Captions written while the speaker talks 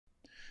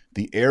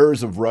The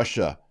errors of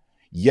Russia.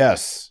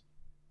 Yes,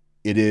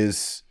 it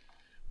is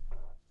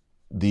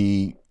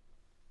the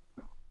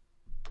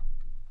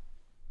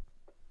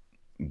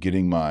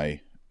getting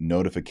my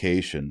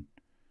notification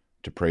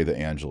to pray the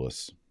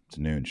Angelus. It's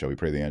noon. Shall we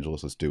pray the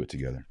Angelus? Let's do it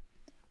together.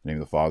 In the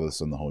name of the Father, the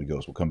Son, and the Holy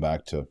Ghost. We'll come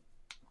back to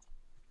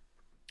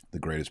the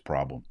greatest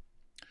problem.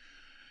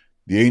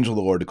 The angel of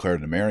the Lord declared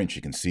unto Mary, and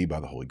she conceived by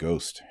the Holy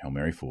Ghost. Hail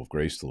Mary, full of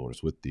grace, the Lord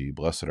is with thee.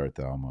 Blessed art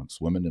thou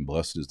amongst women, and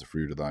blessed is the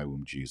fruit of thy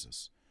womb,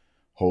 Jesus.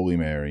 Holy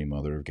Mary,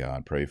 Mother of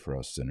God, pray for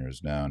us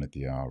sinners, now and at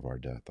the hour of our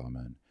death.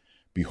 Amen.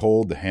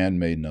 Behold the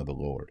handmaiden of the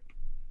Lord.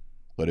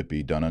 Let it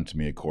be done unto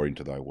me according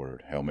to thy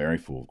word. Hail Mary,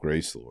 full of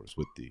grace, the Lord is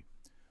with thee.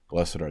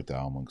 Blessed art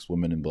thou amongst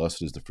women, and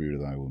blessed is the fruit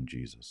of thy womb,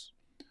 Jesus.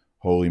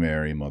 Holy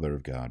Mary, Mother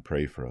of God,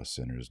 pray for us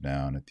sinners,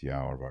 now and at the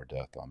hour of our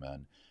death.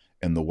 Amen.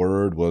 And the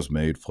Word was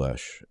made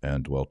flesh,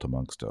 and dwelt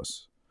amongst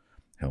us.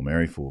 Hail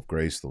Mary, full of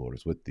grace, the Lord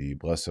is with thee.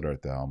 Blessed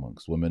art thou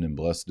amongst women, and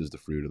blessed is the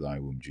fruit of thy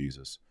womb,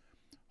 Jesus.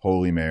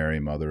 Holy Mary,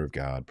 Mother of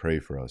God, pray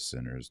for us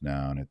sinners,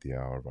 now and at the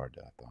hour of our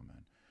death.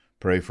 Amen.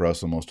 Pray for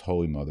us, O most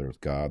holy Mother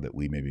of God, that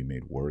we may be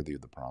made worthy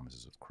of the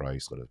promises of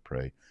Christ. Let us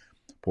pray.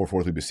 Pour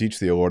forth, we beseech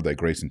thee, O Lord, thy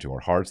grace into our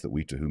hearts, that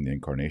we, to whom the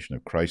incarnation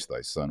of Christ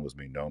thy Son was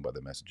made known by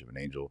the message of an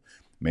angel,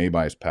 may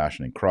by his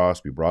passion and cross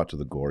be brought to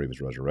the glory of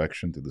his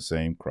resurrection, through the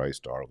same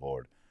Christ our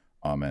Lord.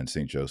 Amen.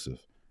 Saint Joseph,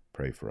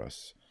 pray for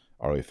us.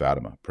 Our Lady of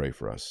Fatima, pray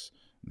for us.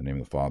 In the name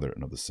of the Father,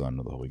 and of the Son, and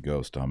of the Holy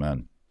Ghost.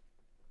 Amen.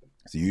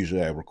 So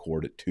usually I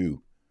record at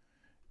 2,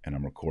 and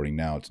I'm recording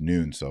now. It's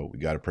noon, so we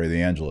got to pray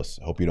the Angelus.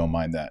 I hope you don't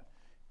mind that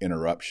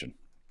interruption.